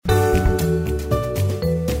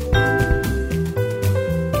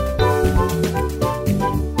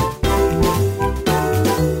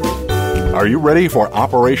Are you ready for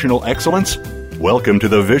operational excellence? Welcome to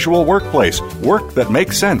the Visual Workplace, work that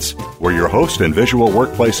makes sense, where your host and visual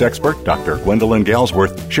workplace expert, Dr. Gwendolyn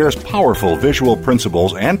Galsworth, shares powerful visual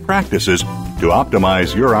principles and practices to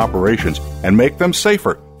optimize your operations and make them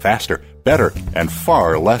safer, faster, better, and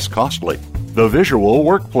far less costly. The Visual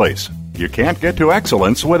Workplace. You can't get to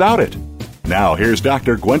excellence without it. Now, here's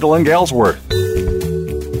Dr. Gwendolyn Galsworth.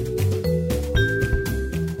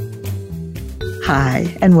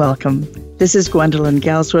 Hi, and welcome. This is Gwendolyn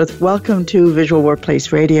Galsworth. Welcome to Visual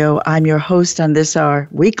Workplace Radio. I'm your host on this, our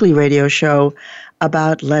weekly radio show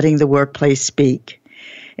about letting the workplace speak.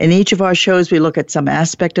 In each of our shows, we look at some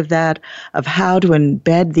aspect of that, of how to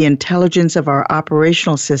embed the intelligence of our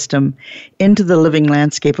operational system into the living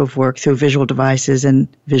landscape of work through visual devices and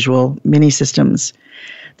visual mini-systems.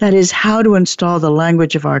 That is, how to install the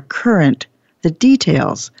language of our current, the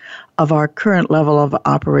details of our current level of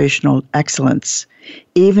operational excellence,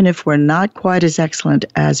 even if we're not quite as excellent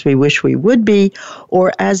as we wish we would be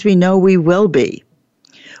or as we know we will be.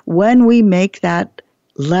 When we make that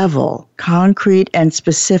level, concrete and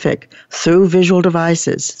specific through visual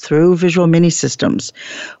devices, through visual mini-systems,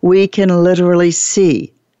 we can literally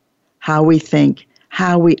see how we think,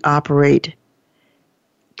 how we operate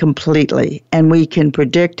completely, and we can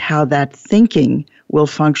predict how that thinking will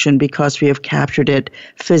function because we have captured it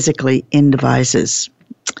physically in devices.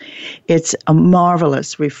 It's a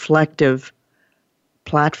marvelous reflective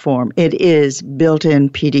platform. It is built-in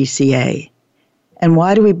PDCA. And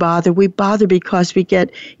why do we bother? We bother because we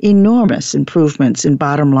get enormous improvements in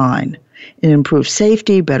bottom line. It improves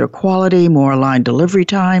safety, better quality, more aligned delivery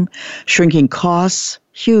time, shrinking costs,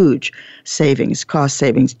 huge savings, cost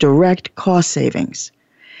savings, direct cost savings.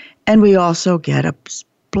 And we also get a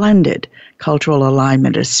splendid cultural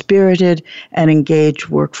alignment, a spirited and engaged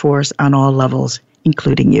workforce on all levels,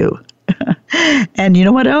 including you. And you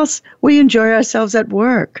know what else? We enjoy ourselves at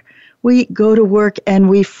work. We go to work and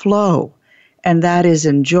we flow. And that is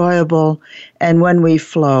enjoyable. And when we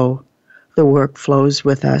flow, the work flows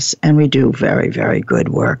with us, and we do very, very good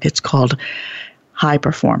work. It's called high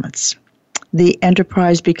performance. The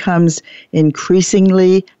enterprise becomes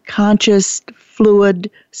increasingly conscious,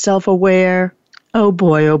 fluid, self-aware. Oh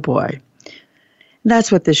boy, oh boy.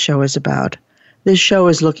 That's what this show is about. This show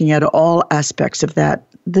is looking at all aspects of that.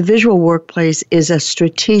 The visual workplace is a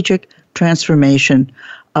strategic transformation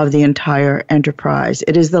of the entire enterprise.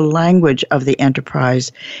 It is the language of the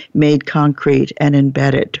enterprise made concrete and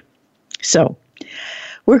embedded. So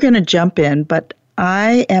we're going to jump in, but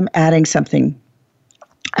I am adding something.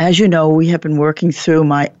 As you know, we have been working through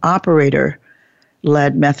my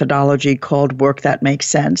operator-led methodology called Work That Makes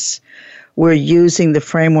Sense. We're using the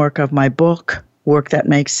framework of my book, Work That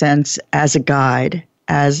Makes Sense, as a guide,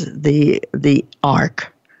 as the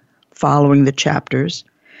arc, following the chapters.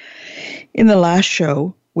 In the last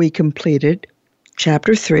show, we completed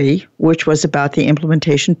Chapter 3, which was about the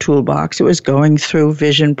implementation toolbox. It was going through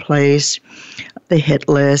vision place, the hit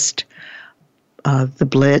list, the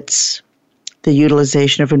blitz, the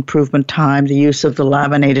utilization of improvement time, the use of the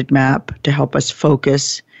laminated map to help us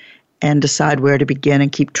focus and decide where to begin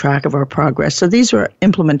and keep track of our progress. So these were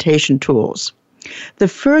implementation tools. The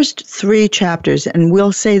first 3 chapters, and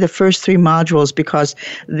we'll say the first 3 modules because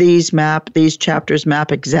these chapters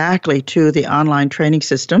map exactly to the online training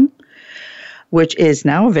system, which is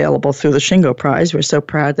now available through the Shingo Prize. We're so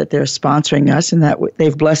proud that they're sponsoring us and that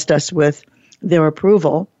they've blessed us with their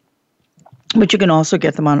approval. But you can also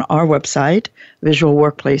get them on our website,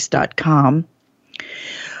 visualworkplace.com.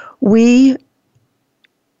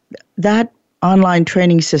 That online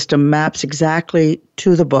training system maps exactly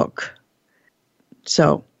to the book.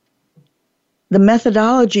 So the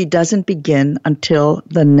methodology doesn't begin until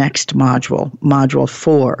the next module, Module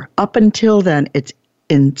 4. Up until then, it's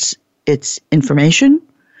information,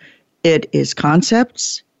 it is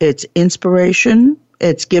concepts, it's inspiration,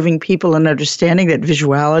 it's giving people an understanding that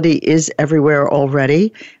visuality is everywhere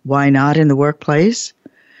already. Why not in the workplace?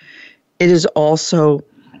 It has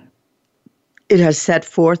set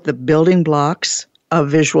forth the building blocks of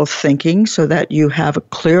visual thinking so that you have a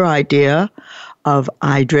clear idea of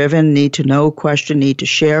I-driven, need to know question, need to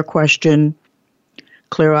share question,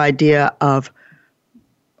 clear idea of,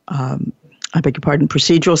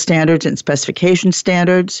 procedural standards and specification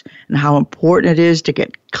standards, and how important it is to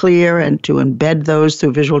get clear and to embed those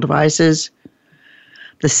through visual devices.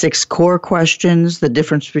 The 6 core questions, the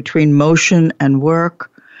difference between motion and work,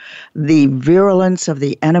 the virulence of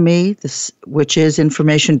the enemy, which is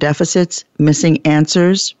information deficits, missing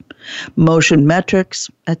answers, motion metrics,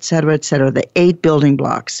 et cetera, the 8 building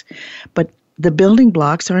blocks. But the building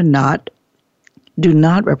blocks are not do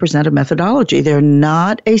not represent a methodology. They're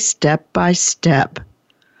not a step-by-step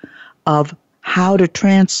of how to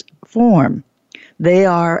transform. They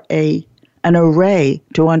are an array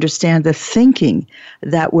to understand the thinking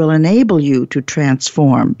that will enable you to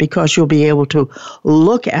transform, because you'll be able to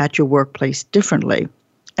look at your workplace differently.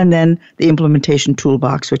 And then the implementation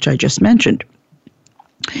toolbox, which I just mentioned.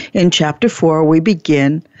 In Chapter 4, we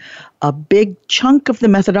begin a big chunk of the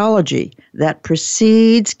methodology that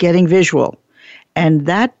precedes getting visual. And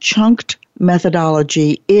that chunked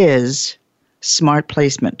methodology is smart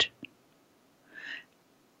placement,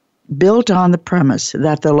 built on the premise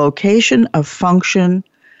that the location of function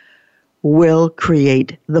will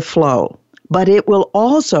create the flow, but it will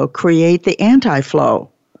also create the anti-flow.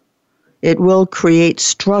 It will create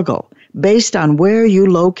struggle based on where you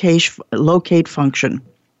locate function.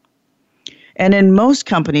 And in most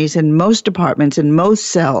companies, in most departments, in most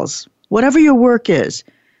cells, whatever your work is,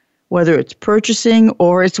 whether it's purchasing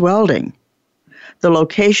or it's welding, the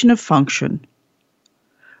location of function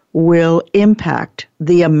will impact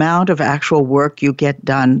the amount of actual work you get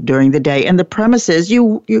done during the day. And the premise is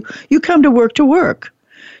you come to work.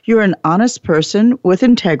 You're an honest person with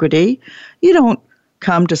integrity. You don't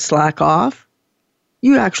come to slack off.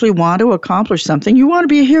 You actually want to accomplish something. You want to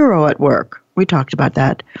be a hero at work. We talked about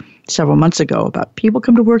that several months ago, about people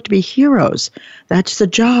come to work to be heroes. That's the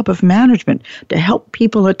job of management, to help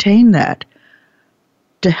people attain that,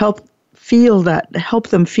 to help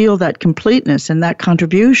them feel that completeness and that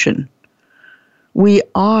contribution. We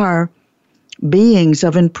are beings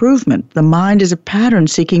of improvement. The mind is a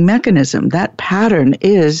pattern-seeking mechanism. That pattern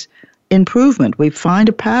is improvement. We find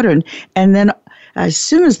a pattern, and then as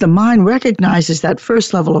soon as the mind recognizes that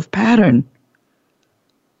first level of pattern,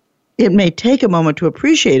 it may take a moment to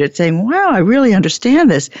appreciate it, saying, wow, I really understand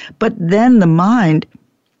this. But then the mind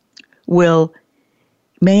will,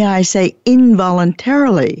 may I say,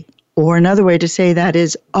 involuntarily, or another way to say that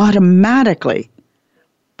is automatically,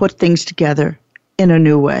 put things together in a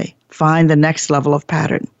new way, find the next level of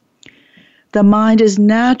pattern. The mind is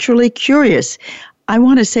naturally curious. I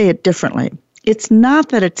want to say it differently. It's not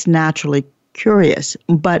that it's naturally curious,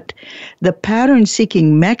 but the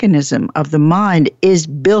pattern-seeking mechanism of the mind is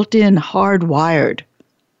built-in, hardwired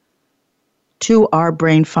to our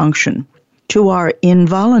brain function, to our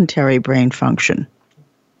involuntary brain function.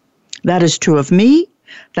 That is true of me.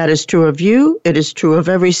 That is true of you. It is true of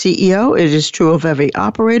every CEO. It is true of every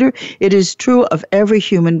operator. It is true of every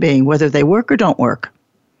human being, whether they work or don't work,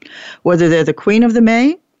 whether they're the queen of the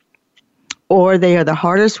May or they are the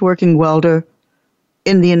hardest working welder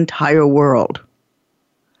in the entire world.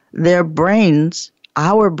 Their brains,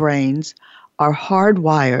 our brains, are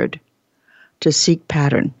hardwired to seek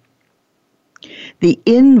pattern. The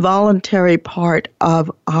involuntary part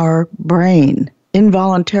of our brain,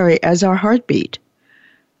 involuntary as our heartbeat,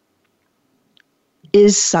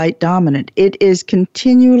 is sight dominant. It is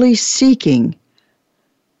continually seeking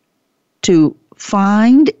to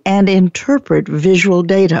find and interpret visual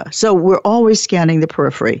data. So we're always scanning the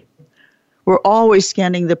periphery. We're always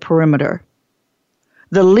scanning the perimeter.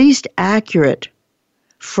 The least accurate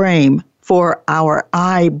frame for our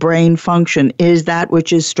eye-brain function is that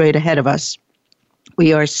which is straight ahead of us.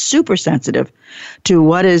 We are super sensitive to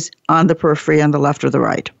what is on the periphery on the left or the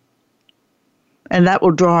right. And that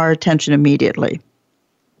will draw our attention immediately.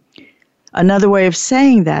 Another way of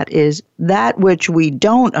saying that is that which we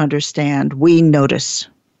don't understand, we notice.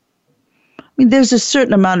 I mean, there's a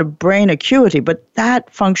certain amount of brain acuity, but that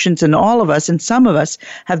functions in all of us, and some of us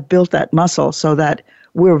have built that muscle so that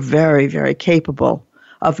we're very, very capable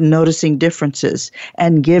of noticing differences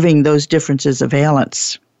and giving those differences a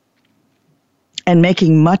valence and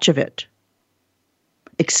making much of it,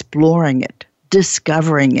 exploring it,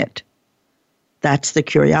 discovering it. That's the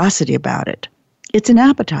curiosity about it. It's an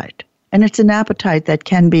appetite, and it's an appetite that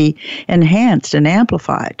can be enhanced and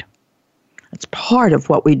amplified. It's part of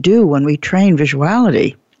what we do when we train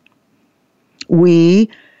visuality. We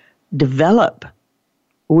develop,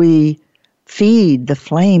 we feed the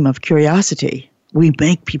flame of curiosity. We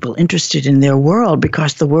make people interested in their world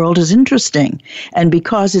because the world is interesting and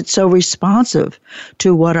because it's so responsive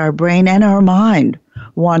to what our brain and our mind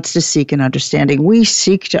wants to seek in understanding. We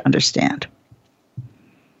seek to understand.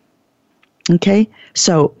 Okay?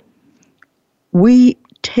 So we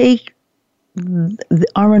take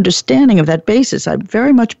our understanding of that basis. I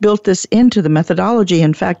very much built this into the methodology.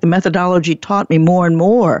 In fact, the methodology taught me more and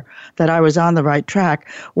more that I was on the right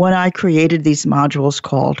track when I created these modules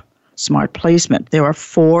called Smart Placement. There are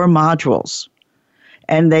 4 modules,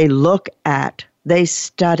 and they look at, they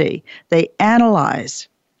study, they analyze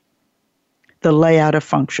the layout of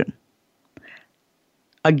function.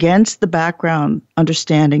 against the background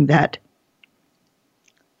understanding that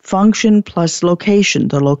function plus location,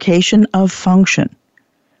 the location of function,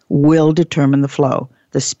 will determine the flow.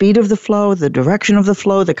 The speed of the flow, the direction of the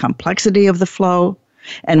flow, the complexity of the flow.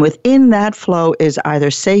 And within that flow is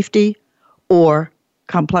either safety or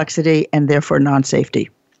complexity and therefore non-safety.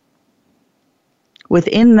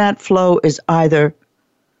 Within that flow is either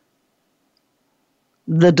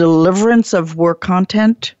the deliverance of work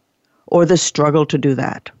content or the struggle to do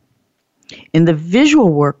that. In the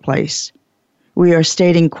visual workplace, we are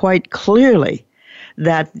stating quite clearly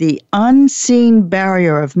that the unseen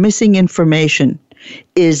barrier of missing information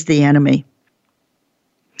is the enemy.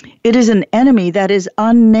 It is an enemy that is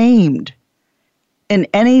unnamed in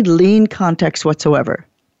any lean context whatsoever.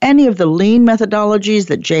 Any of the lean methodologies,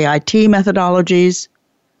 the JIT methodologies,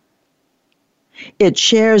 it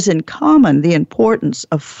shares in common the importance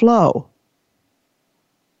of flow.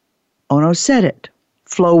 Ono said it.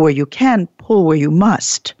 Flow where you can, pull where you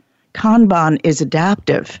must. Kanban is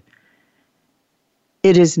adaptive.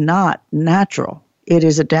 It is not natural. It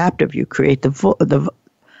is adaptive. You create the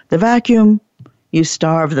vacuum. You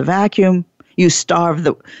starve the vacuum. You starve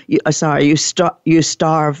the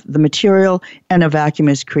material, and a vacuum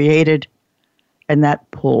is created, and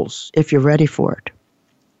that pulls if you're ready for it.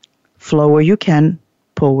 Flow where you can,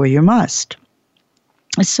 pull where you must.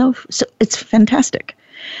 So it's fantastic.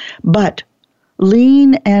 But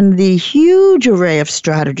lean and the huge array of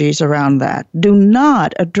strategies around that do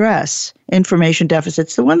not address information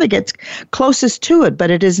deficits. The one that gets closest to it,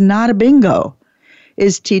 but it is not a bingo,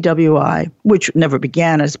 is TWI, which never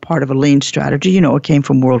began as part of a lean strategy. You know, it came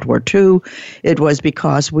from World War II. It was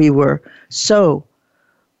because we were so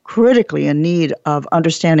critically in need of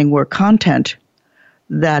understanding work content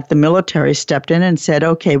that the military stepped in and said,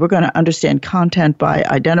 okay, we're going to understand content by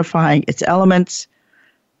identifying its elements,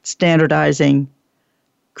 standardizing,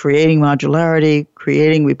 creating modularity,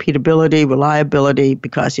 creating repeatability, reliability,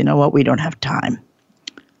 because you know what? We don't have time.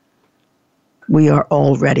 We are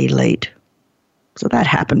already late. So that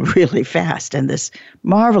happened really fast. And this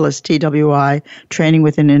marvelous TWI, training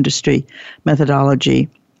within industry methodology,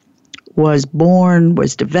 was born,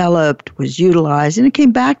 was developed, was utilized, and it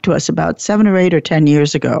came back to us about 7 or 8 or 10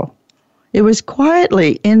 years ago. It was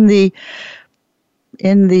quietly in the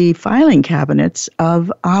filing cabinets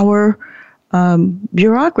of our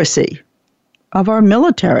bureaucracy, of our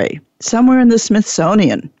military, somewhere in the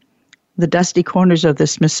Smithsonian, the dusty corners of the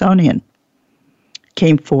Smithsonian,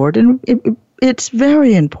 came forward, and it's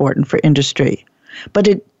very important for industry, but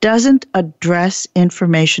it doesn't address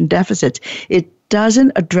information deficits. It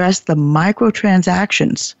doesn't address the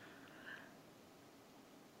microtransactions,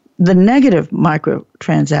 the negative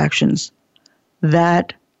microtransactions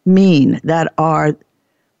that are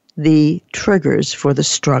the triggers for the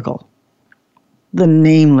struggle, the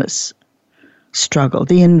nameless struggle,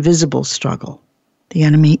 the invisible struggle. The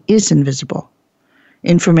enemy is invisible.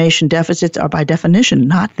 Information deficits are by definition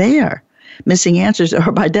not there. Missing answers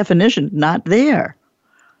are by definition not there.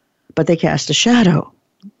 But they cast a shadow,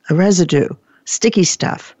 a residue, sticky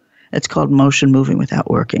stuff. It's called motion moving without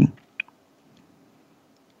working.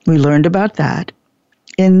 We learned about that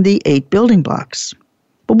in the 8 building blocks.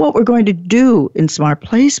 But what we're going to do in smart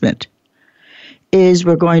placement is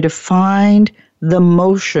we're going to find the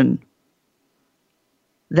motion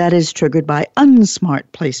that is triggered by unsmart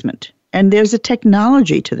placement. And there's a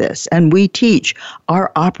technology to this, and we teach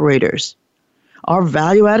our operators, our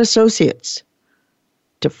value-add associates,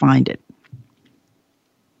 to find it.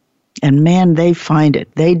 And man, they find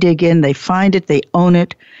it. They dig in, they find it, they own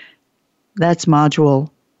it. That's Module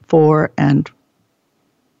 4, and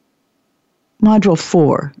Module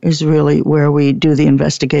 4 is really where we do the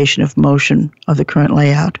investigation of motion of the current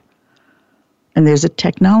layout. And there's a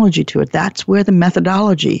technology to it. That's where the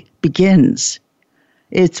methodology begins.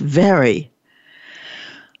 It's very,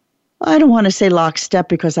 I don't want to say lockstep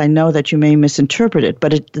because I know that you may misinterpret it,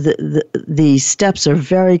 but the steps are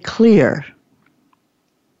very clear.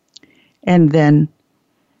 And then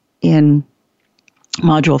in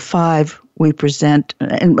Module 5, we present,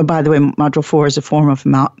 and by the way, Module 4 is a form of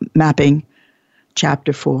mapping,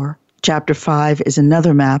 Chapter 4. Chapter 5 is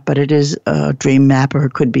another map, but it is a dream map or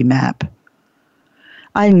it could be map.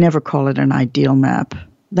 I never call it an ideal map.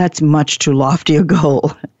 That's much too lofty a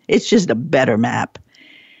goal. It's just a better map.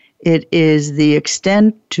 It is the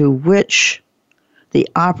extent to which the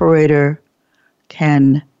operator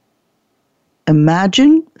can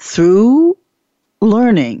imagine through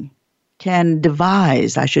learning, can design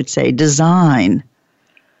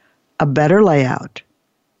a better layout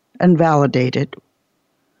and validate it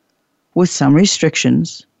with some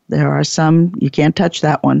restrictions. There are some, you can't touch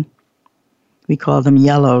that one. We call them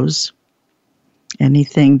yellows.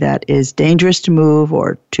 Anything that is dangerous to move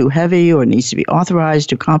or too heavy or needs to be authorized,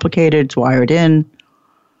 too complicated, it's wired in,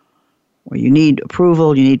 or you need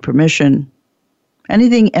approval, you need permission.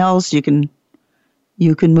 Anything else you can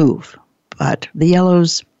move. But the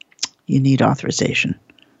yellows, you need authorization.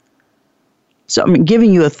 So I'm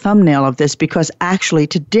giving you a thumbnail of this because actually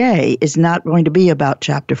today is not going to be about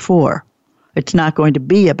Chapter 4. It's not going to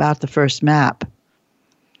be about the first map.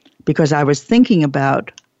 Because I was thinking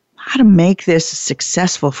about how to make this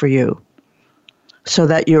successful for you so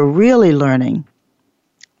that you're really learning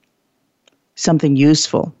something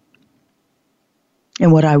useful.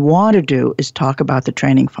 And what I want to do is talk about the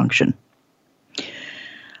training function.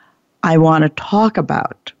 I want to talk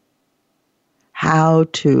about how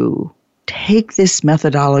to take this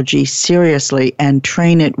methodology seriously and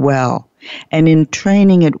train it well. And in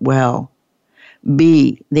training it well,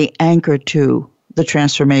 be the anchor to the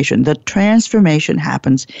transformation. The transformation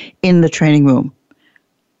happens in the training room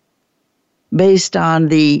based on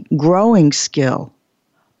the growing skill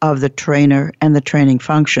of the trainer and the training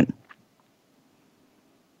function.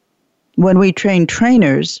 When we train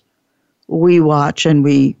trainers, we watch and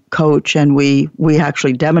we coach and we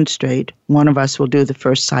actually demonstrate. One of us will do the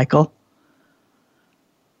first cycle,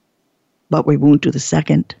 but we won't do the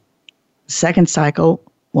second. The second cycle,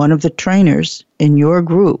 one of the trainers in your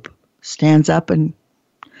group stands up and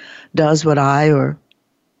does what I or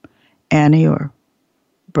Annie or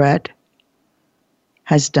Brett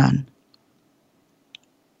has done.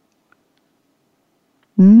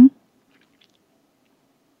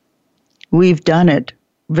 We've done it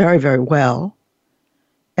very, very well,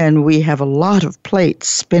 and we have a lot of plates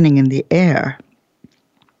spinning in the air.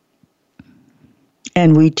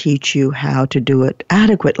 And we teach you how to do it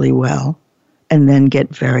adequately well and then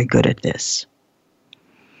get very good at this.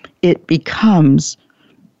 It becomes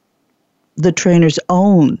the trainer's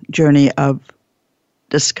own journey of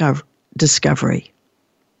discovery.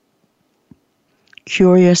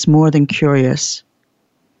 Curious more than curious.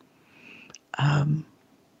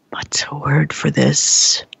 What's a word for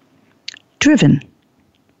this? Driven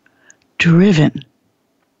to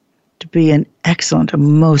be an excellent, a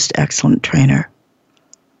most excellent trainer.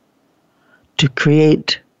 To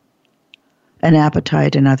create an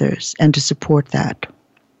appetite in others and to support that.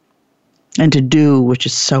 And to do, which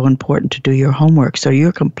is so important, to do your homework. So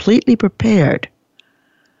you're completely prepared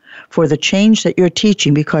for the change that you're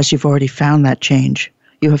teaching because you've already found that change.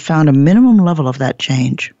 You have found a minimum level of that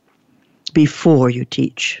change before you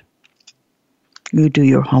teach. You do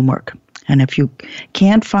your homework. And if you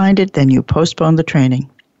can't find it, then you postpone the training.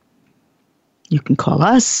 You can call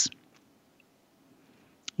us.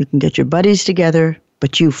 You can get your buddies together,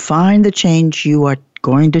 but you find the change you are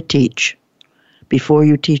going to teach before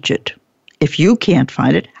you teach it. If you can't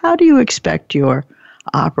find it, how do you expect your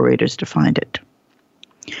operators to find it?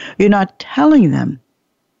 You're not telling them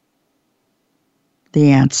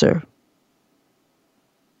the answer.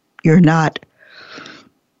 You're not,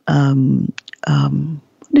 what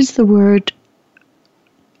is the word?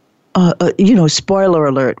 Spoiler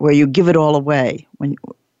alert, where you give it all away when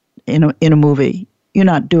in a movie. You're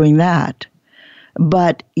not doing that.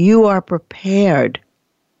 But you are prepared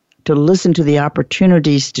to listen to the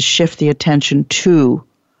opportunities to shift the attention to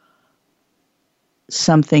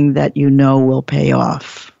something that you know will pay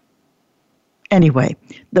off. Anyway,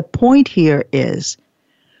 the point here is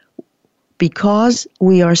because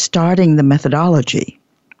we are starting the methodology,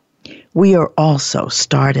 we are also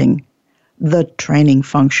starting the training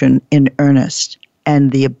function in earnest,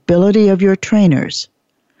 and the ability of your trainers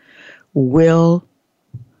will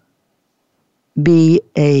be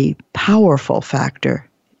a powerful factor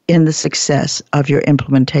in the success of your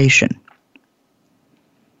implementation.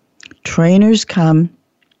 Trainers come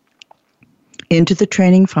into the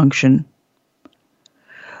training function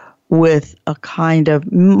with a kind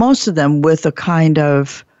of, most of them with a kind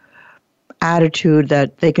of attitude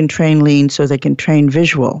that they can train lean so they can train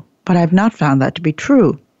visual. But I've not found that to be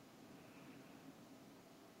true.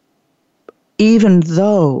 Even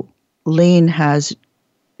though lean has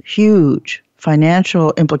huge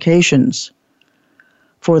financial implications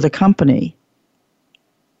for the company,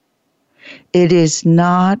 it is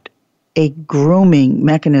not a grooming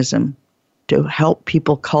mechanism to help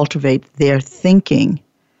people cultivate their thinking,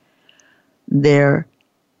 their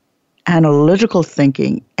analytical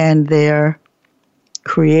thinking, and their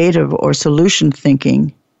creative or solution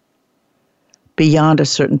thinking beyond a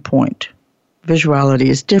certain point. Visuality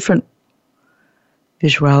is different.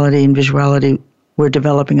 Visuality, we're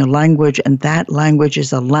developing a language, and that language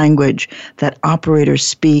is a language that operators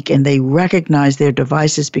speak, and they recognize their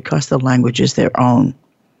devices because the language is their own.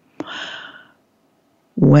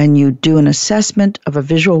 When you do an assessment of a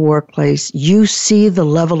visual workplace, you see the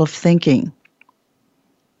level of thinking.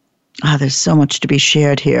 There's so much to be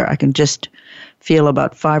shared here. I can just feel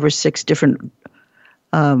about 5 or 6 different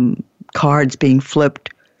cards being flipped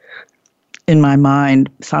in my mind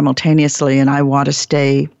simultaneously, and I want to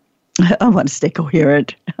stay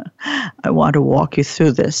coherent. I want to walk you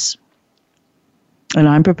through this, and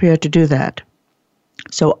I'm prepared to do that.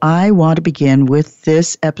 So I want to begin with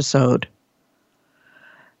this episode,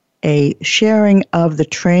 a sharing of the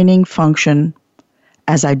training function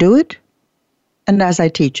as I do it and as I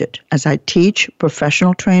teach it. As I teach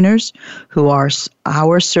professional trainers who are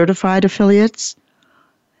our certified affiliates,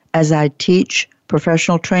 as I teach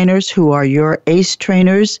professional trainers who are your ACE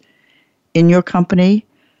trainers in your company,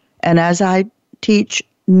 and as I teach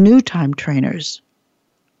new-time trainers,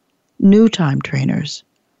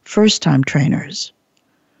 first-time trainers,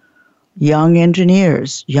 young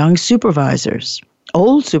engineers, young supervisors,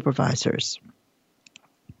 old supervisors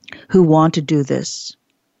who want to do this,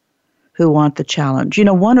 who want the challenge.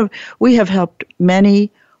 We have helped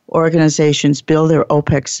many organizations build their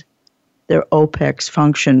OPEX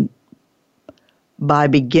function by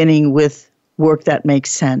beginning with work that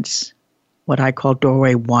makes sense, what I call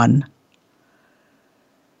Doorway 1.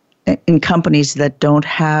 In companies that don't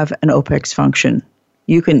have an OPEX function,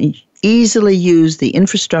 you can easily use the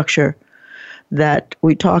infrastructure that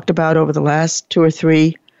we talked about over the last 2 or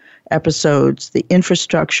 3 episodes, the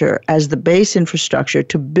infrastructure as the base infrastructure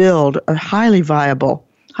to build a highly viable,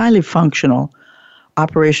 highly functional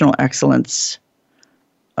operational excellence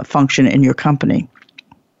function in your company.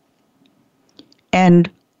 And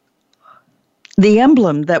the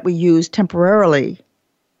emblem that we use temporarily,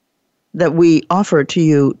 that we offer to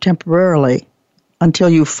you temporarily until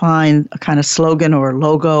you find a kind of slogan or a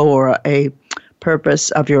logo or a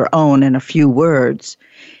purpose of your own in a few words,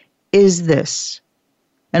 is this.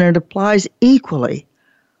 And it applies equally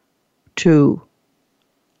to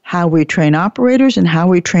how we train operators and how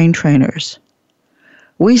we train trainers.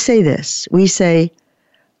 We say this. We say,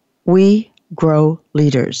 we grow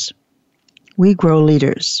leaders. We grow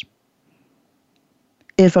leaders.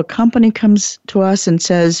 If a company comes to us and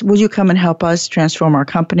says, will you come and help us transform our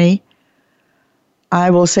company? I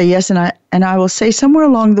will say yes, and I will say somewhere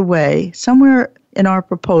along the way, somewhere in our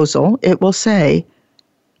proposal, it will say,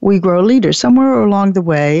 we grow leaders. Somewhere along the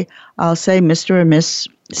way, I'll say, Mr. or Miss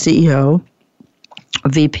CEO,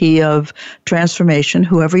 VP of Transformation,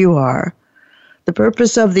 whoever you are, the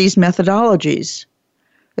purpose of these methodologies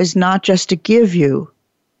is not just to give you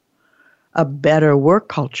a better work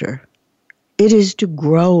culture. It is to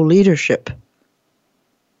grow leadership.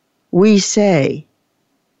 We say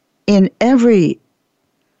on every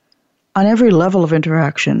level of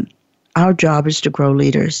interaction, our job is to grow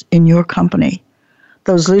leaders in your company.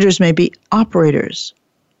 Those leaders may be operators,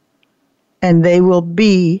 and they will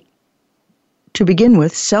be, to begin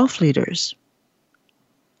with, self-leaders.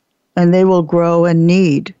 And they will grow and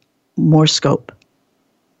need more scope.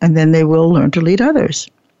 And then they will learn to lead others.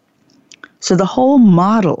 So the whole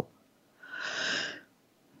model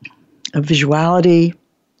of visuality,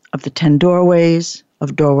 of the 10 doorways,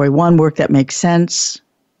 of Doorway 1, work that makes sense,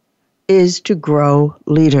 is to grow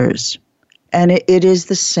leaders. And it is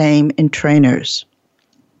the same in trainers.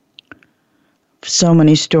 So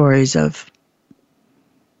many stories of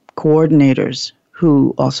coordinators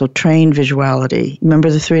who also train visuality. Remember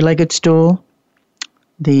the 3-legged stool?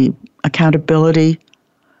 The accountability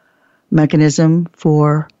mechanism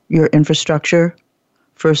for your infrastructure.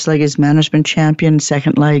 First leg is management champion.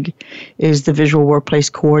 Second leg is the visual workplace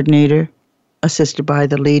coordinator, assisted by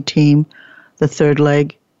the lead team. The third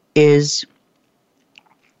leg is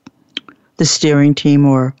the steering team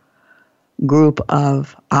or group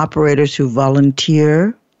of operators who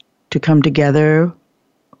volunteer to come together,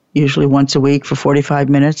 usually once a week for 45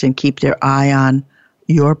 minutes, and keep their eye on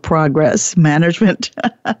your progress. Management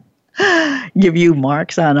give you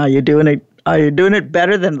marks on, are you doing it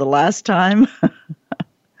better than the last time?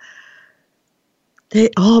 They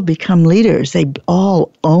all become leaders. They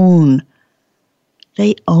all own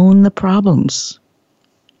the problems.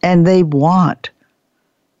 And they want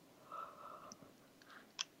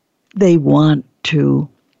to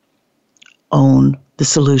own the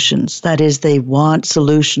solutions. That is, they want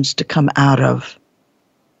solutions to come out of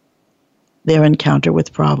their encounter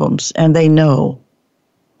with problems. And they know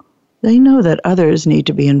that others need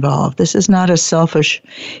to be involved. This is not a selfish,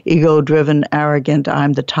 ego-driven, arrogant,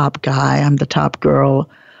 I'm the top guy, I'm the top girl,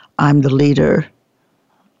 I'm the leader,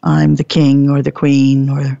 I'm the king or the queen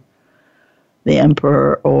or the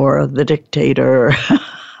emperor or the dictator.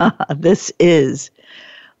 This is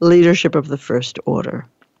leadership of the first order.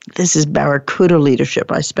 This is Barracuda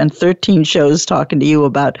leadership. I spent 13 shows talking to you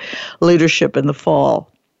about leadership in the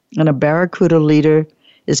fall. And a Barracuda leader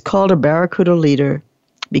is called a Barracuda leader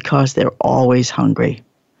because they're always hungry.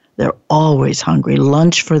 They're always hungry.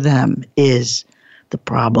 Lunch for them is the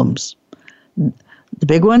problems. The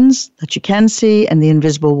big ones that you can see and the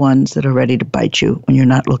invisible ones that are ready to bite you when you're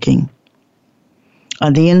not looking.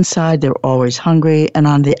 On the inside, they're always hungry. And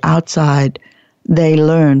on the outside, they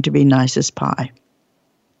learn to be nice as pie.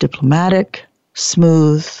 Diplomatic,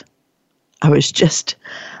 smooth. I was just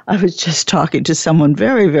talking to someone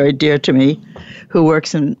very, very dear to me who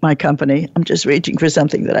works in my company. I'm just reaching for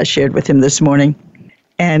something that I shared with him this morning.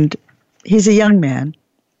 And he's a young man.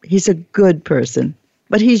 He's a good person,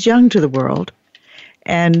 but he's young to the world.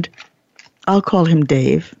 And I'll call him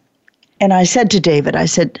Dave. And I said to David,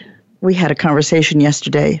 we had a conversation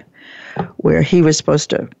yesterday where he was supposed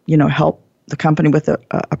to, help the company with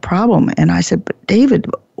a problem. And I said, but David,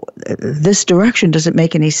 this direction doesn't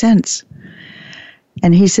make any sense.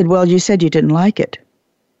 And he said, well, you said you didn't like it.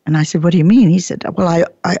 And I said, what do you mean? He said, well,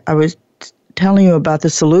 I was telling you about the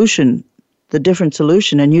solution, the different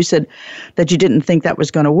solution, and you said that you didn't think that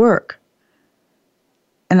was going to work.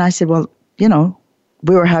 And I said, well,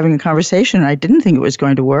 we were having a conversation, and I didn't think it was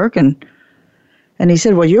going to work. And he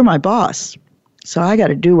said, well, you're my boss, so I got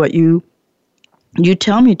to do what you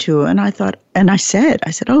tell me to. And I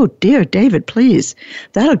said, oh, dear David, please,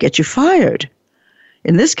 that'll get you fired.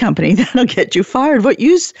 In this company, that'll get you fired. What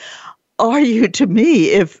use are you to me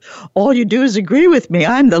if all you do is agree with me?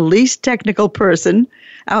 I'm the least technical person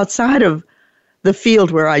outside of the field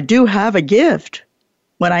where I do have a gift.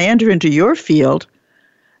 When I enter into your field,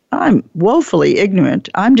 I'm woefully ignorant.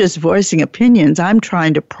 I'm just voicing opinions. I'm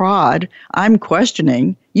trying to prod. I'm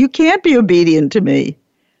questioning. You can't be obedient to me.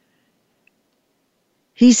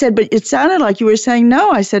 He said, but it sounded like you were saying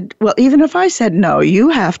no. I said, well, even if I said no, you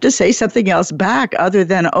have to say something else back other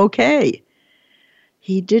than okay.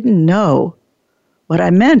 He didn't know what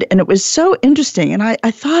I meant. And it was so interesting. And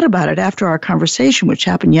I thought about it after our conversation, which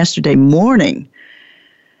happened yesterday morning.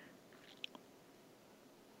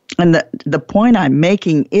 And the point I'm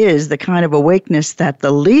making is the kind of awakeness that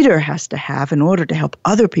the leader has to have in order to help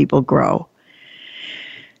other people grow.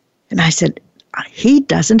 And I said, he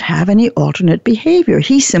doesn't have any alternate behavior.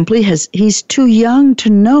 He's too young to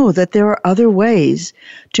know that there are other ways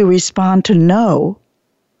to respond to no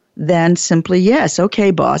than simply yes.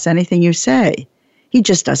 Okay, boss, anything you say. He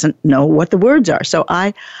just doesn't know what the words are. So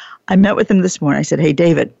I met with him this morning. I said, hey,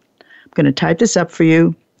 David, I'm going to type this up for you.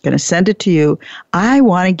 I'm going to send it to you. I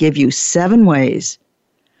want to give you 7 ways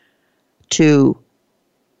to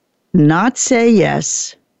not say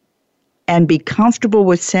yes and be comfortable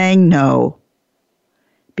with saying no,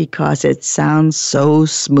 because it sounds so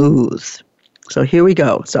smooth. So here we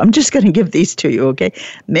go. So I'm just going to give these to you, okay?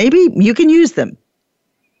 Maybe you can use them.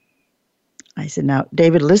 I said, now,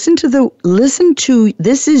 David, listen to,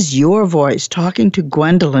 this is your voice talking to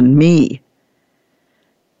Gwendolyn, me.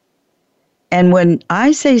 And when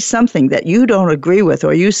I say something that you don't agree with,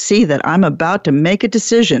 or you see that I'm about to make a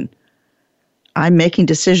decision, I'm making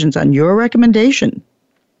decisions on your recommendation,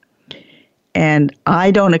 and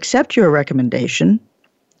I don't accept your recommendation,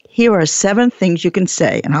 here are 7 things you can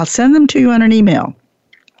say, and I'll send them to you on an email.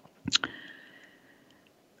 But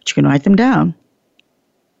you can write them down.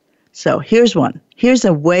 So here's one. Here's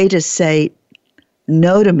a way to say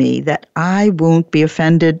no to me that I won't be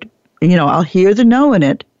offended. I'll hear the no in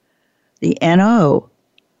it, the N-O,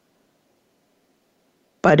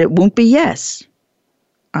 but it won't be yes.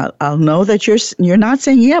 I'll know that you're not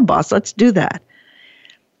saying, yeah, boss, let's do that.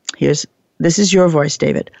 This is your voice,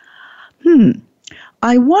 David.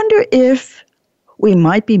 I wonder if we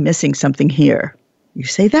might be missing something here. You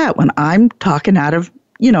say that when I'm talking out of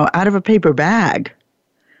a paper bag,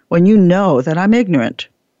 when you know that I'm ignorant,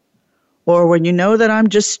 or when you know that I'm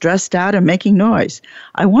just stressed out and making noise.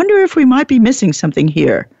 I wonder if we might be missing something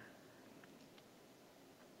here.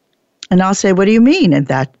 And I'll say, what do you mean? And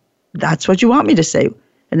that's what you want me to say.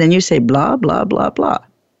 And then you say, blah, blah, blah, blah.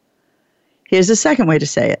 Here's a second way to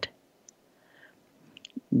say it.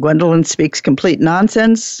 Gwendolyn speaks complete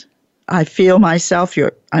nonsense. I feel myself,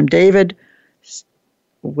 I'm David,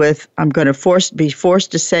 I'm going to be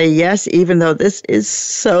forced to say yes, even though this is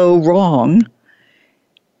so wrong.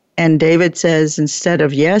 And David says, instead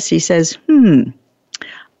of yes, he says,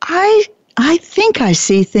 I think I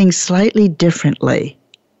see things slightly differently.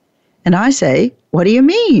 And I say, what do you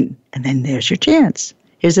mean? And then there's your chance.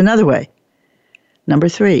 Here's another way. Number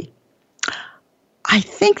 3, I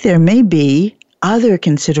think there may be other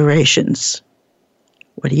considerations.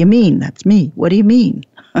 What do you mean? That's me. What do you mean?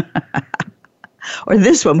 Or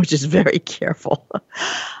this one, which is very careful.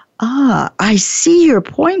 I see your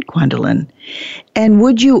point, Gwendolyn. And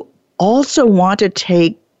would you also want to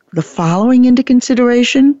take the following into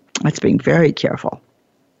consideration? That's being very careful.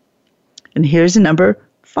 And here's number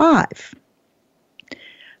 5.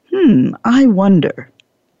 I wonder.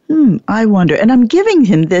 And I'm giving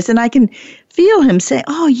him this, and I can feel him say,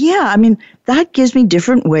 oh, yeah, that gives me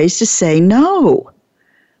different ways to say no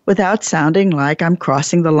without sounding like I'm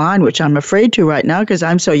crossing the line, which I'm afraid to right now because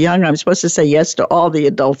I'm so young. I'm supposed to say yes to all the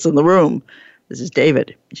adults in the room. This is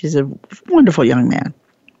David. She's a wonderful young man.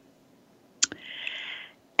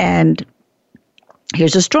 And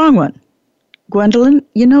here's a strong one. Gwendolyn,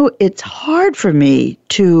 it's hard for me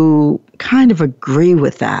to kind of agree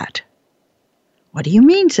with that. What do you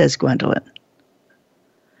mean, says Gwendolyn?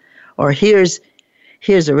 Or here's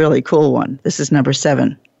a really cool one. This is number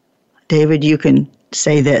 7. David, you can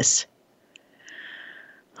say this.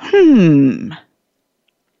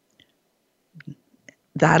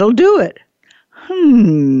 That'll do it.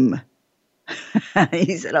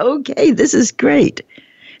 He said, okay, this is great.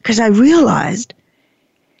 Because I realized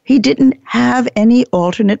he didn't have any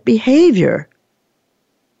alternate behavior.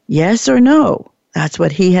 Yes or no? That's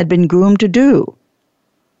what he had been groomed to do.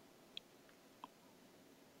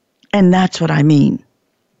 And that's what I mean.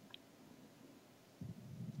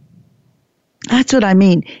 That's what I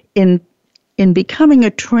mean. In becoming a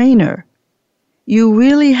trainer, you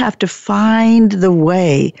really have to find the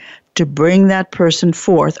way to bring that person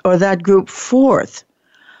forth or that group forth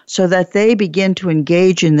so that they begin to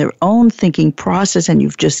engage in their own thinking process, and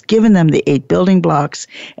you've just given them the 8 building blocks,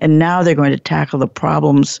 and now they're going to tackle the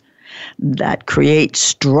problems that create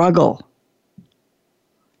struggle,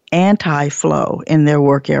 anti-flow in their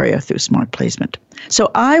work area through smart placement.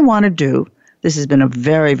 So I want to do, this has been a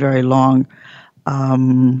very, very long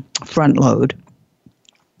front load.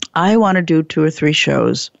 I want to do 2 or 3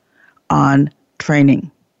 shows on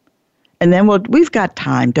training. And then we've got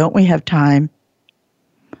time. Don't we have time?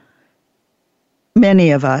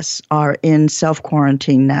 Many of us are in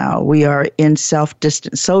self-quarantine now. We are in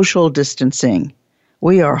social distancing.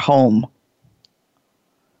 We are home.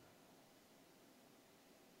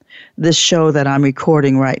 This show that I'm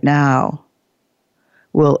recording right now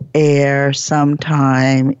will air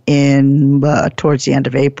sometime in towards the end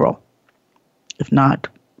of April, if not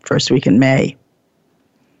first week in May.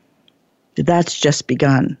 That's just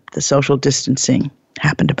begun. The social distancing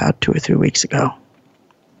happened about 2 or 3 weeks ago.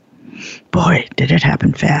 Boy, did it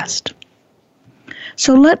happen fast.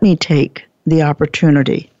 So let me take the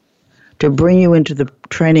opportunity to bring you into the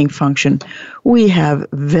training function. We have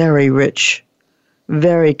very rich,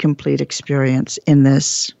 very complete experience in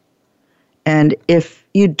this. And if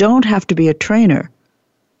you don't have to be a trainer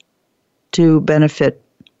to benefit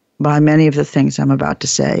by many of the things I'm about to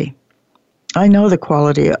say, I know the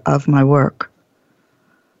quality of my work,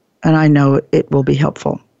 and I know it will be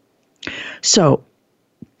helpful. So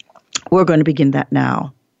we're going to begin that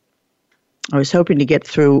now. I was hoping to get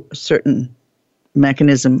through a certain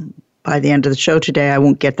mechanism by the end of the show today. I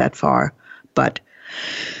won't get that far, but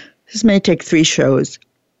this may take 3 shows.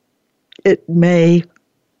 It may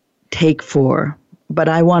take 4, but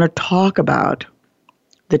I want to talk about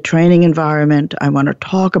the training environment. I want to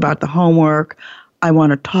talk about the homework. I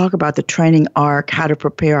want to talk about the training arc, how to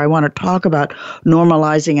prepare. I want to talk about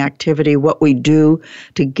normalizing activity, what we do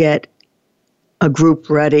to get a group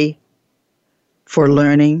ready for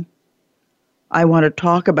learning. I want to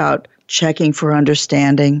talk about checking for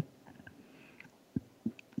understanding.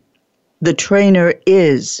 The trainer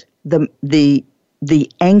is the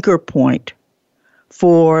anchor point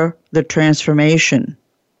for the transformation.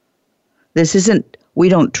 This isn't, we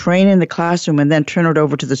don't train in the classroom and then turn it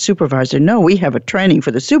over to the supervisor. No, we have a training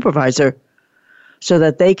for the supervisor so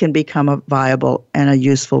that they can become a viable and a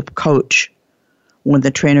useful coach when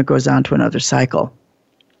the trainer goes on to another cycle.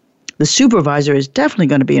 The supervisor is definitely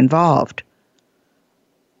going to be involved,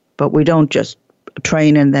 but we don't just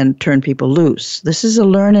train and then turn people loose. This is a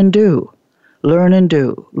learn and do, learn and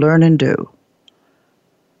do, learn and do.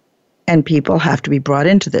 And people have to be brought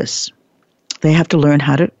into this. They have to learn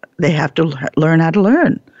how to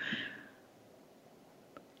learn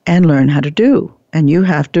and learn how to do. And you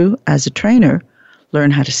have to, as a trainer, learn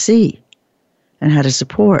how to see and how to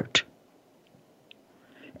support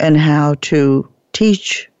and how to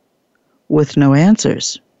teach with no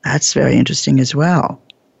answers. That's very interesting as well.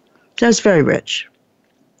 That's very rich.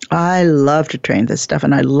 I love to train this stuff,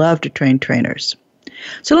 and I love to train trainers.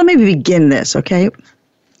 So let me begin this, okay?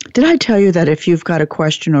 Did I tell you that if you've got a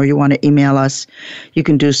question or you want to email us, you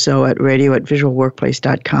can do so at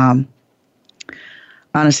radio@visualworkplace.com.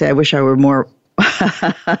 Honestly, I wish I were more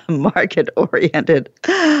market-oriented.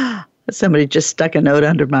 Somebody just stuck a note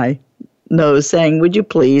under my nose saying, would you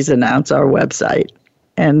please announce our website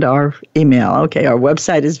and our email? Okay, our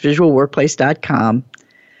website is visualworkplace.com.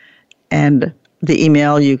 And the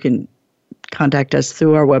email, you can contact us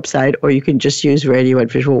through our website, or you can just use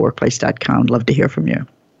radio@visualworkplace.com. Love to hear from you.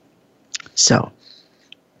 So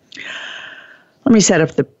let me set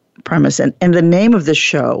up the premise. And the name of the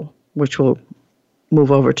show, which we'll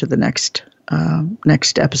move over to the next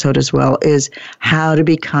episode as well, is How to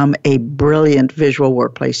Become a Brilliant Visual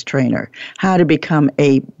Workplace Trainer. How to become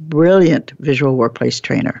a brilliant visual workplace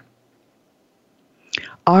trainer.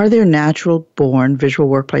 Are there natural-born visual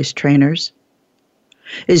workplace trainers?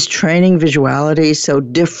 Is training visuality so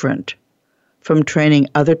different from training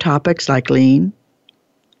other topics like lean?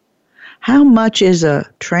 How much is a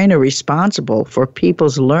trainer responsible for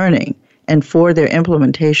people's learning and for their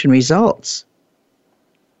implementation results?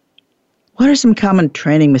 What are some common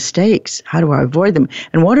training mistakes? How do I avoid them?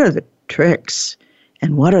 And what are the tricks?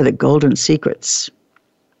 And what are the golden secrets?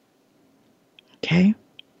 Okay?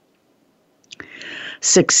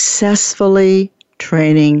 Successfully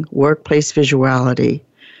training workplace visuality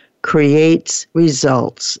creates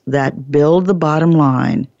results that build the bottom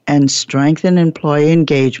line and strengthen employee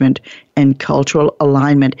engagement and cultural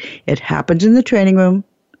alignment. It happens in the training room,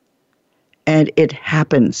 and it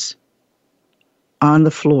happens on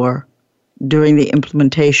the floor during the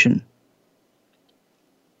implementation.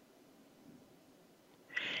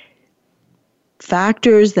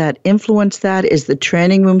 Factors that influence that is the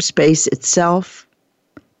training room space itself,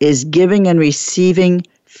 is giving and receiving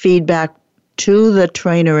feedback to the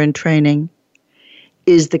trainer in training,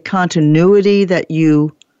 is the continuity that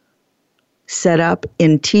you set up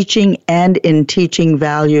in teaching and in teaching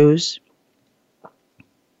values.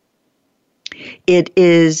 It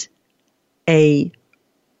is a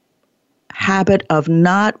habit of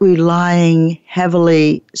not relying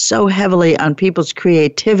so heavily on people's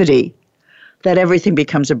creativity that everything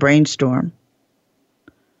becomes a brainstorm.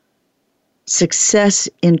 Success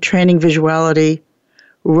in training visuality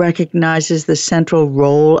recognizes the central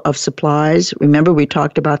role of supplies. Remember, we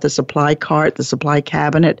talked about the supply cart, the supply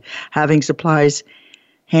cabinet, having supplies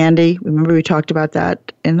handy. Remember, we talked about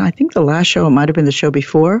that, and I think the last show, it might have been the show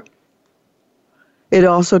before. It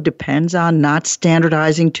also depends on not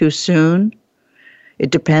standardizing too soon.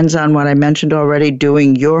 It depends on what I mentioned already,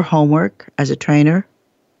 doing your homework as a trainer.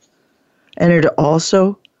 And it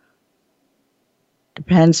also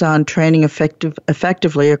depends on training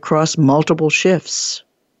effectively across multiple shifts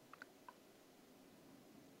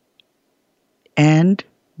and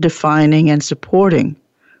defining and supporting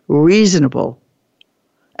reasonable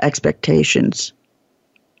expectations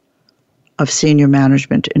of senior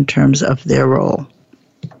management in terms of their role.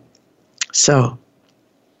 So,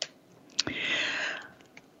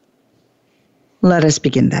 let us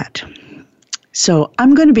begin that. So,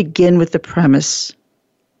 I'm going to begin with the premise,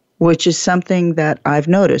 which is something that I've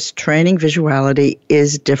noticed. Training visuality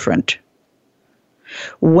is different.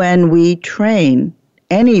 When we train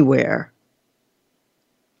anywhere,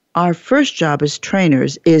 our first job as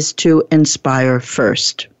trainers is to inspire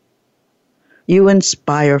first. You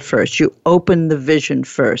inspire first. You open the vision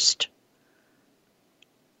first.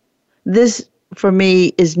 This, for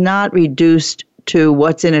me, is not reduced to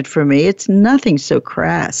what's in it for me. It's nothing so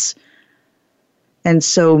crass and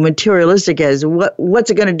so materialistic as what's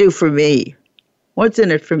it going to do for me? What's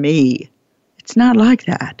in it for me? It's not like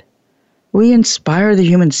that. We inspire the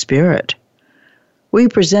human spirit. We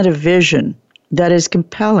present a vision that is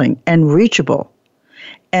compelling and reachable,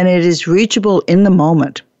 and it is reachable in the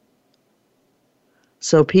moment.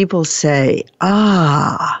 So people say,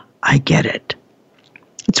 I get it.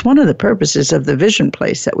 It's one of the purposes of the vision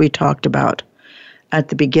place that we talked about at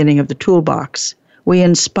the beginning of the toolbox. We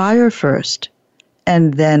inspire first,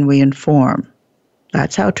 and then we inform.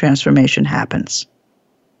 That's how transformation happens.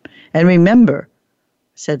 And remember,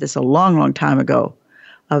 I said this a long, long time ago,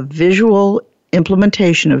 a visual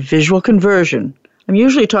implementation of visual conversion. I'm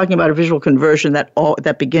usually talking about a visual conversion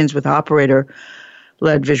that begins with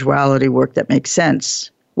operator-led visuality work that makes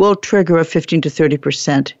sense, will trigger a 15 to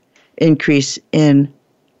 30% increase in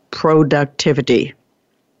productivity.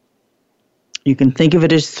 You can think of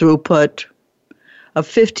it as throughput. Of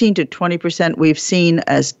 15 to 20%, we've seen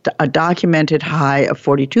as a documented high of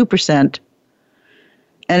 42%.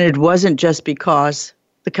 And it wasn't just because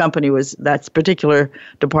the company that particular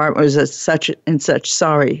department was in such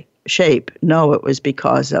sorry shape. No, it was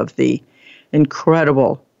because of the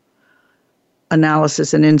incredible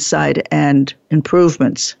analysis and insight and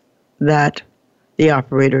improvements that the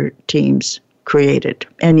operator teams created.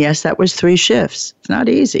 And yes, that was 3 shifts. It's not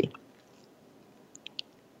easy.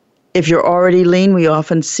 If you're already lean, we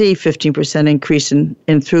often see 15% increase in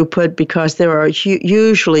throughput because there are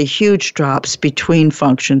usually huge drops between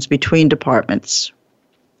functions, between departments.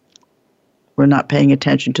 We're not paying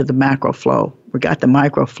attention to the macro flow. We got the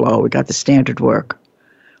micro flow. We got the standard work.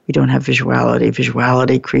 We don't have visuality.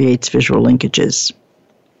 Visuality creates visual linkages.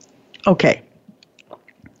 Okay.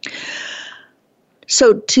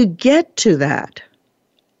 So to get to that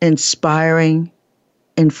inspiring,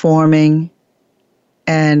 informing,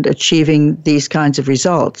 and achieving these kinds of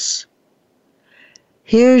results,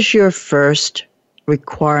 here's your first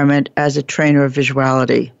requirement as a trainer of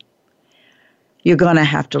visuality. You're going to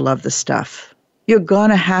have to love the stuff. You're going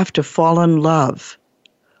to have to fall in love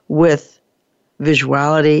with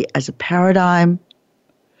visuality as a paradigm,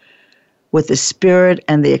 with the spirit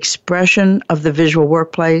and the expression of the visual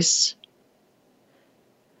workplace.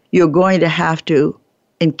 You're going to have to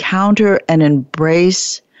encounter and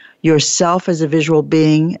embrace yourself as a visual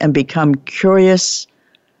being and become curious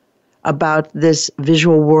about this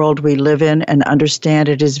visual world we live in and understand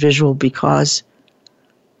it is visual because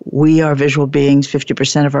we are visual beings.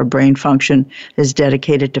 50% of our brain function is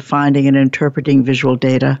dedicated to finding and interpreting visual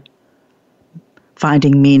data,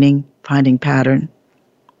 finding meaning, finding pattern.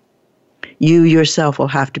 You yourself will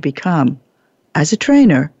have to become, as a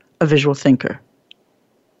trainer, a visual thinker.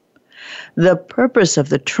 The purpose of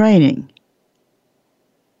the training,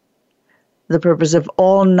 the purpose of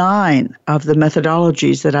all 9 of the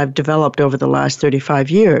methodologies that I've developed over the last 35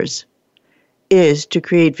 years, is to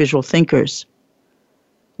create visual thinkers,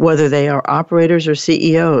 whether they are operators or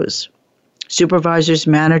CEOs, supervisors,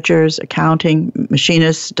 managers, accounting,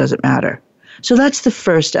 machinists, doesn't matter. So that's the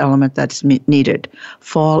first element that's needed.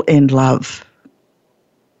 Fall in love.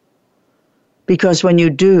 Because when you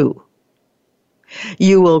do,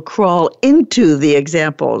 you will crawl into the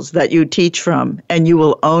examples that you teach from, and you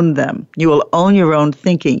will own them. You will own your own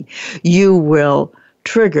thinking. You will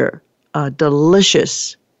trigger a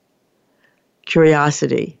delicious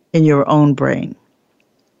curiosity in your own brain.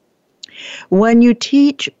 When you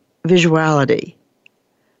teach visuality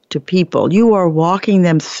to people, you are walking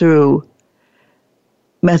them through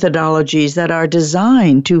methodologies that are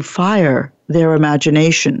designed to fire their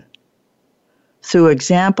imagination through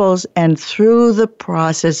examples and through the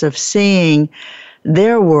process of seeing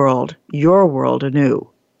their world, your world, anew.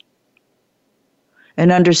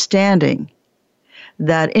 And understanding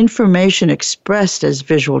that information expressed as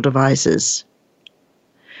visual devices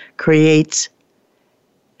creates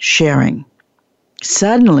sharing.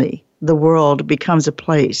 Suddenly, the world becomes a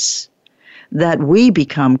place that we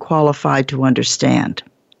become qualified to understand.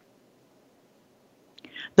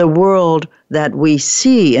 The world that we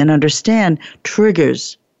see and understand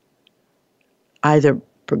triggers either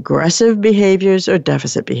progressive behaviors or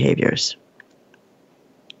deficit behaviors.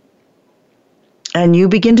 And you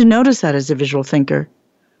begin to notice that as a visual thinker.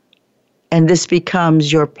 And this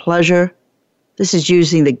becomes your pleasure. This is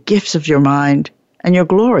using the gifts of your mind and your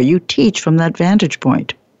glory. You teach from that vantage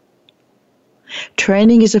point.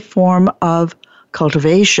 Training is a form of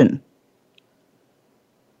cultivation.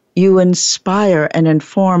 You inspire and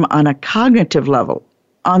inform on a cognitive level,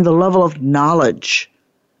 on the level of knowledge,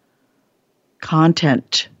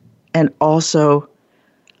 content, and also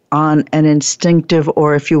on an instinctive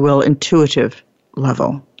or, if you will, intuitive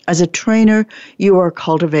level. As a trainer, you are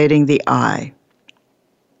cultivating the I.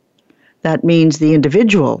 That means the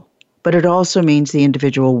individual, but it also means the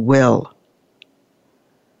individual will.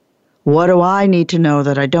 What do I need to know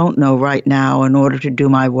that I don't know right now in order to do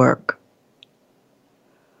my work?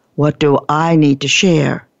 What do I need to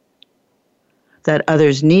share that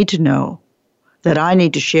others need to know, that I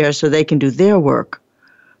need to share so they can do their work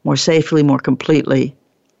more safely, more completely,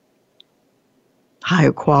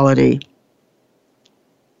 higher quality,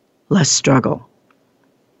 less struggle?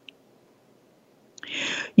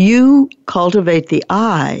 You cultivate the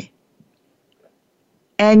I,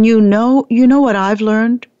 and you know what I've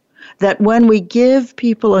learned? That when we give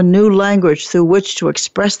people a new language through which to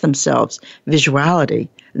express themselves, visuality,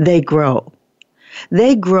 they grow.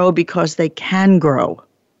 They grow because they can grow.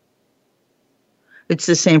 It's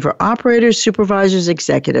the same for operators, supervisors,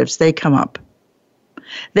 executives. They come up.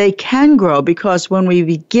 They can grow because when we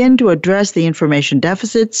begin to address the information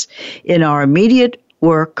deficits in our immediate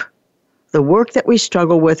work, the work that we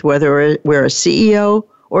struggle with, whether we're a CEO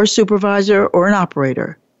or a supervisor or an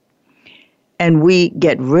operator, and we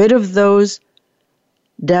get rid of those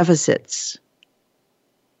deficits,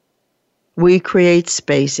 we create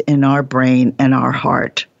space in our brain and our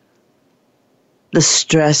heart. The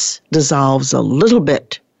stress dissolves a little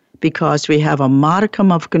bit because we have a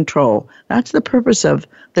modicum of control. That's the purpose of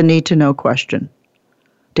the need to know question.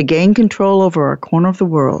 To gain control over our corner of the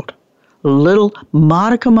world, little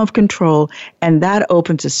modicum of control, and that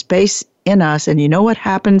opens a space in us. And you know what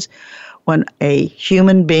happens when a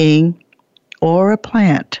human being or a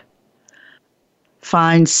plant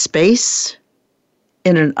finds space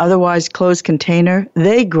in an otherwise closed container?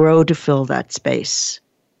 They grow to fill that space.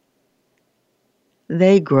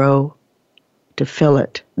 They grow to fill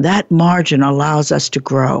it. That margin allows us to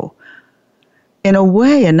grow. In a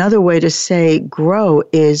way, another way to say grow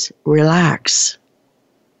is relax.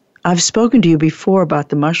 I've spoken to you before about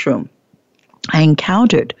the mushroom. I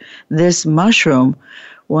encountered this mushroom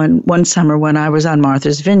one summer when I was on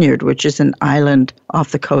Martha's Vineyard, which is an island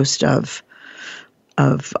off the coast of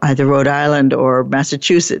either Rhode Island or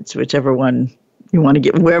Massachusetts, whichever one you want to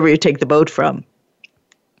get, wherever you take the boat from.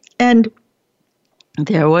 And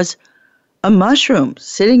there was a mushroom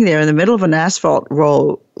sitting there in the middle of an asphalt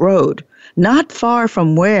road, not far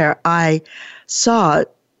from where I saw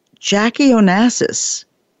Jackie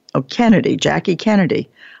Kennedy,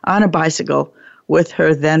 on a bicycle with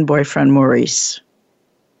her then boyfriend Maurice.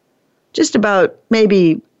 Just about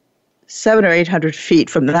maybe 700 or 800 feet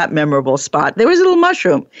from that memorable spot, there was a little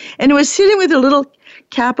mushroom, and it was sitting with a little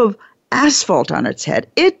cap of asphalt on its head.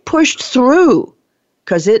 It pushed through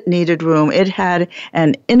because it needed room. It had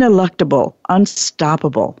an ineluctable,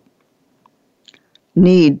 unstoppable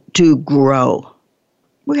need to grow.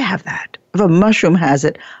 We have that. If a mushroom has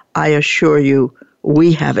it, I assure you,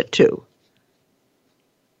 we have it too.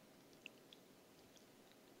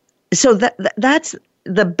 So that's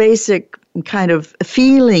the basic kind of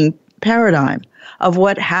feeling paradigm of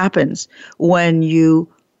what happens when you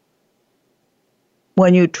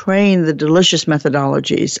train the delicious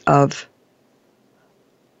methodologies of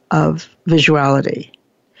visuality.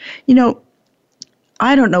 You know,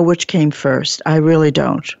 I don't know which came first. I really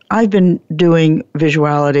don't. I've been doing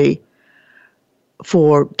visuality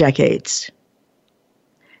for decades.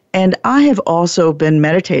 And I have also been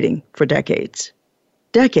meditating for decades.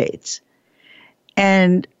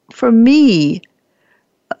 And for me,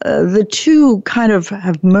 the two kind of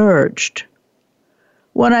have merged.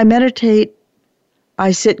 When I meditate,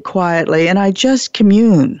 I sit quietly and I just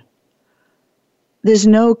commune. There's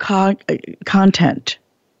no content.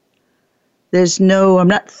 I'm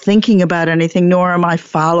not thinking about anything, nor am I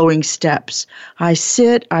following steps. I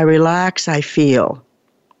sit, I relax, I feel.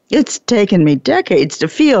 It's taken me decades to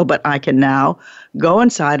feel, but I can now go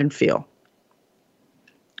inside and feel.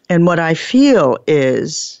 And what I feel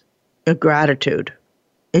is a gratitude.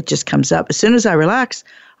 It just comes up. As soon as I relax,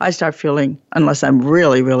 I start feeling, unless I'm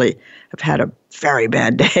really, really have had a very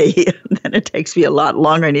bad day, then it takes me a lot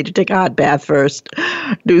longer. I need to take a hot bath first,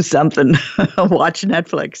 do something, watch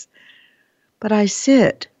Netflix. But I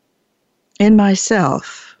sit in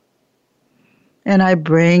myself and I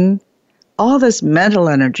bring all this mental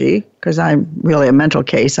energy, because I'm really a mental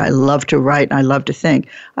case. I love to write and I love to think.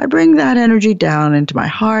 I bring that energy down into my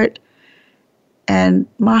heart, and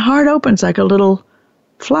my heart opens like a little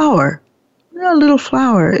flower.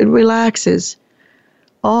 It relaxes.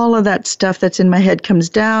 All of that stuff that's in my head comes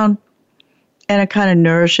down, and it kind of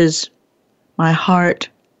nourishes my heart.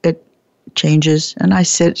 It changes, and I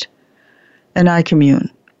sit and I commune.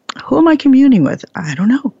 Who am I communing with? I don't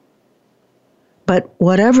know. But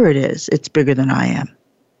whatever it is, it's bigger than I am.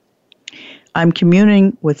 I'm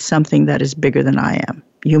communing with something that is bigger than I am.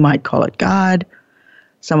 You might call it God.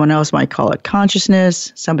 Someone else might call it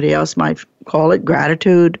consciousness. Somebody else might call it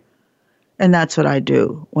gratitude. And that's what I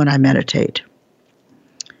do when I meditate.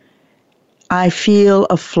 I feel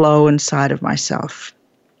a flow inside of myself.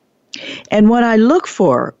 And what I look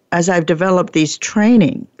for as I've developed these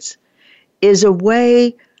trainings is a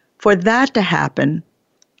way for that to happen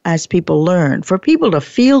as people learn, for people to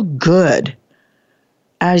feel good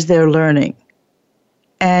as they're learning,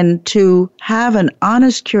 and to have an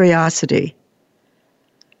honest curiosity,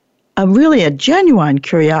 a genuine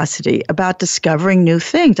curiosity about discovering new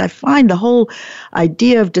things. I find the whole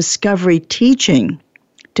idea of discovery teaching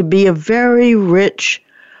to be a very rich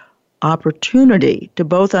opportunity to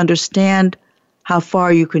both understand how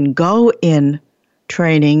far you can go in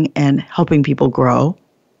training and helping people grow,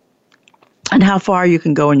 and how far you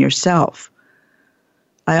can go in yourself.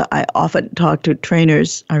 I often talk to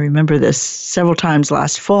trainers. I remember this several times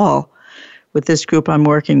last fall with this group I'm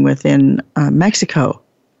working with in Mexico.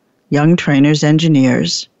 Young trainers,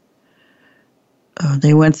 engineers.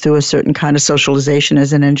 They went through a certain kind of socialization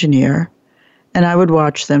as an engineer, and I would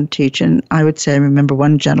watch them teach, and I would say, I remember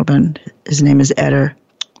one gentleman, his name is Eder,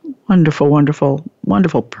 wonderful, wonderful,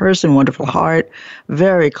 wonderful person, wonderful heart,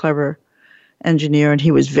 very clever engineer, and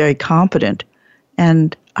he was very competent.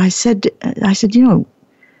 And I said, you know,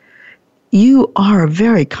 you are a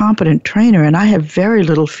very competent trainer and I have very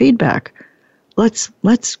little feedback. Let's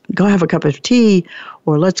go have a cup of tea,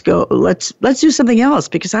 or let's do something else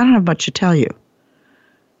because I don't have much to tell you.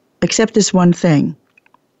 Except this one thing.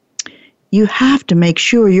 You have to make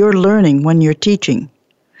sure you're learning when you're teaching.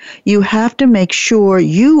 You have to make sure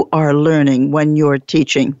you are learning when you're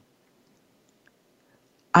teaching.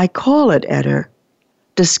 I call it, Eder,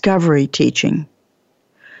 discovery teaching.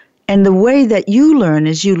 And the way that you learn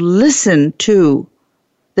is you listen to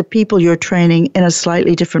the people you're training in a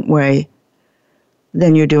slightly different way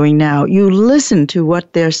than you're doing now. You listen to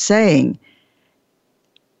what they're saying.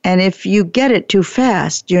 And if you get it too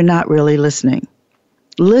fast, you're not really listening.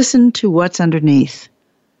 Listen to what's underneath.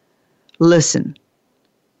 Listen.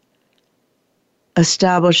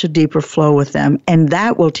 Establish a deeper flow with them, and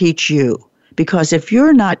that will teach you. Because if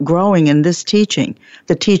you're not growing in this teaching,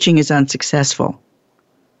 the teaching is unsuccessful.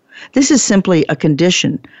 This is simply a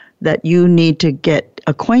condition that you need to get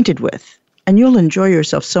acquainted with, and you'll enjoy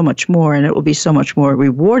yourself so much more, and it will be so much more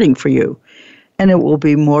rewarding for you, and it will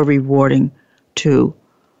be more rewarding to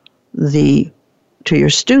your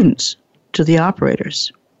students, to the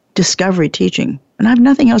operators. Discovery teaching. And I have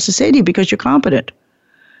nothing else to say to you because you're competent.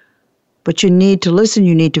 But you need to listen,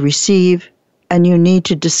 you need to receive, and you need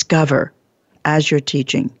to discover as you're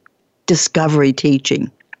teaching. Discovery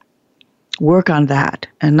teaching. Work on that.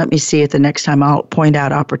 And let me see it the next time. I'll point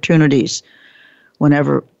out opportunities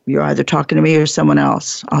whenever you're either talking to me or someone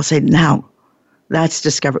else. I'll say, now, that's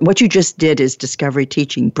discovery. What you just did is discovery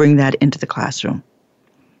teaching. Bring that into the classroom.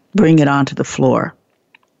 Bring it onto the floor.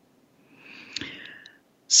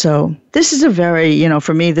 So this is a very,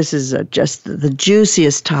 for me, this is just the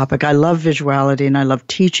juiciest topic. I love visuality and I love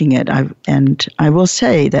teaching it. I will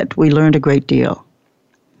say that we learned a great deal.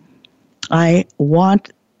 I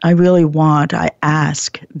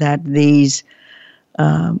ask that these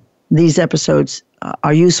episodes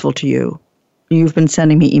are useful to you. You've been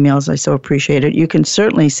sending me emails. I so appreciate it. You can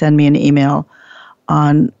certainly send me an email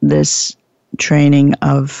on this training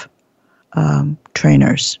of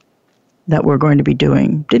trainers that we're going to be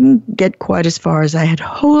doing. Didn't get quite as far as I had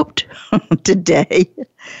hoped today.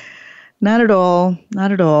 Not at all.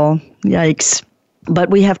 Yikes. But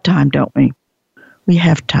we have time, don't we? We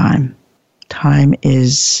have time. Time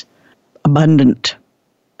is abundant.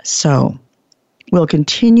 So we'll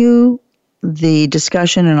continue the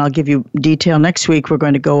discussion, and I'll give you detail. Next week, we're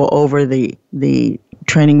going to go over the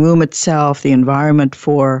training room itself, the environment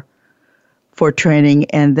for training,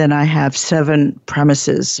 and then I have 7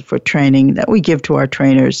 premises for training that we give to our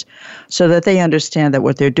trainers so that they understand that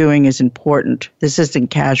what they're doing is important. This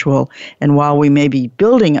isn't casual, and while we may be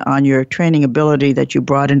building on your training ability that you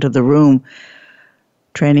brought into the room,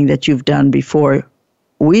 training that you've done before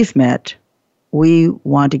we've met, we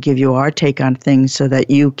want to give you our take on things so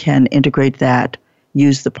that you can integrate that,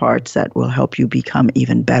 use the parts that will help you become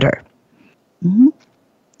even better. Mm-hmm.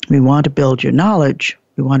 We want to build your knowledge.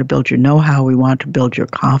 We want to build your know-how. We want to build your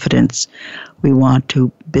confidence. We want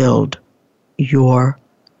to build your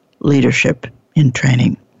leadership in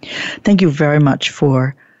training. Thank you very much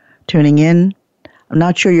for tuning in. I'm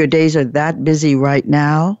not sure your days are that busy right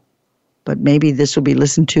now, but maybe this will be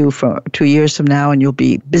listened to for 2 years from now and you'll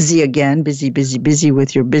be busy again, busy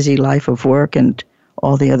with your busy life of work and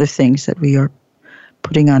all the other things that we are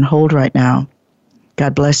putting on hold right now.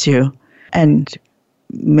 God bless you. And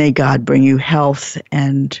may God bring you health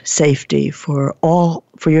and safety for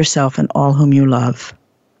yourself and all whom you love.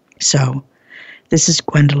 So, this is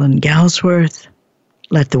Gwendolyn Galsworth.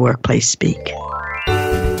 Let the workplace speak.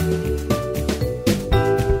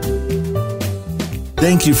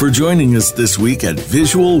 Thank you for joining us this week at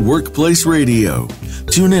Visual Workplace Radio.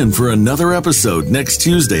 Tune in for another episode next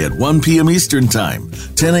Tuesday at 1 p.m. Eastern Time,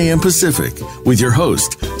 10 a.m. Pacific, with your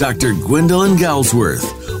host, Dr. Gwendolyn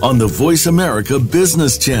Galsworth, on the Voice America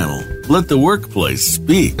Business Channel. Let the workplace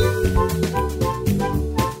speak.